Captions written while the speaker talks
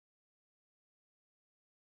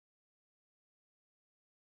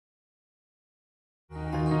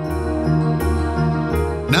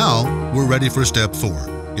we're ready for step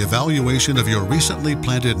 4, evaluation of your recently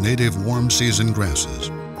planted native warm season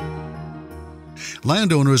grasses.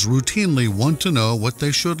 Landowners routinely want to know what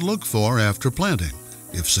they should look for after planting.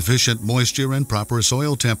 If sufficient moisture and proper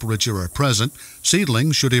soil temperature are present,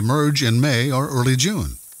 seedlings should emerge in May or early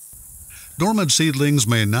June. Dormant seedlings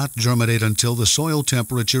may not germinate until the soil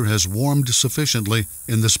temperature has warmed sufficiently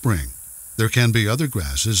in the spring. There can be other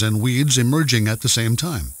grasses and weeds emerging at the same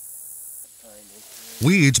time.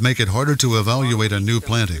 Weeds make it harder to evaluate a new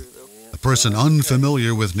planting. A person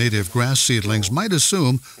unfamiliar with native grass seedlings might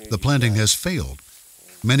assume the planting has failed.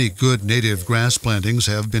 Many good native grass plantings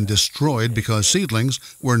have been destroyed because seedlings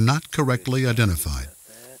were not correctly identified.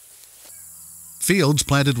 Fields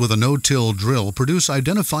planted with a no-till drill produce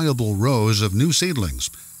identifiable rows of new seedlings.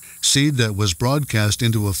 Seed that was broadcast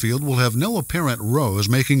into a field will have no apparent rows,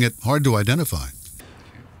 making it hard to identify.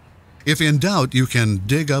 If in doubt, you can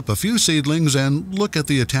dig up a few seedlings and look at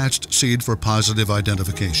the attached seed for positive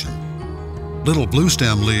identification. Little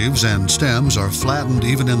bluestem leaves and stems are flattened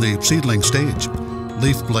even in the seedling stage.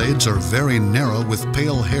 Leaf blades are very narrow with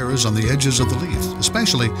pale hairs on the edges of the leaf,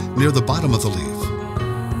 especially near the bottom of the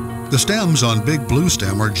leaf. The stems on big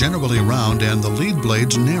bluestem are generally round and the lead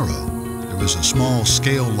blades narrow. There is a small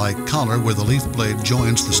scale-like collar where the leaf blade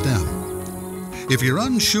joins the stem. If you're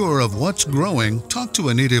unsure of what's growing, talk to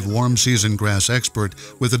a native warm season grass expert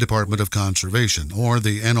with the Department of Conservation or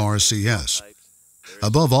the NRCS.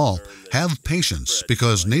 Above all, have patience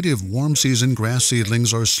because native warm season grass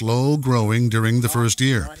seedlings are slow growing during the first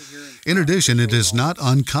year. In addition, it is not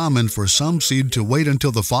uncommon for some seed to wait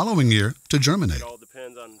until the following year to germinate.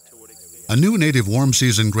 A new native warm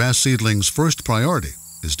season grass seedling's first priority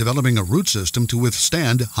is developing a root system to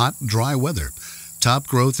withstand hot, dry weather. Top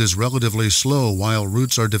growth is relatively slow while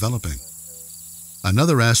roots are developing.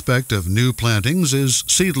 Another aspect of new plantings is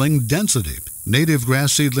seedling density. Native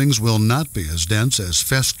grass seedlings will not be as dense as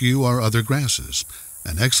fescue or other grasses.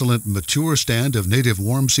 An excellent mature stand of native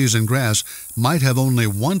warm season grass might have only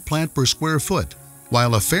 1 plant per square foot,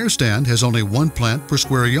 while a fair stand has only 1 plant per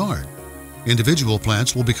square yard. Individual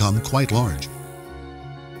plants will become quite large.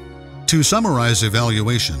 To summarize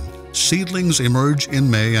evaluation, seedlings emerge in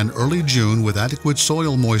May and early June with adequate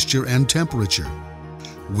soil moisture and temperature.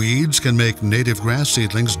 Weeds can make native grass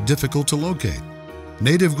seedlings difficult to locate.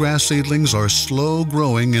 Native grass seedlings are slow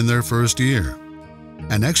growing in their first year.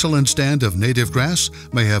 An excellent stand of native grass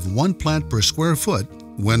may have 1 plant per square foot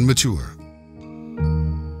when mature.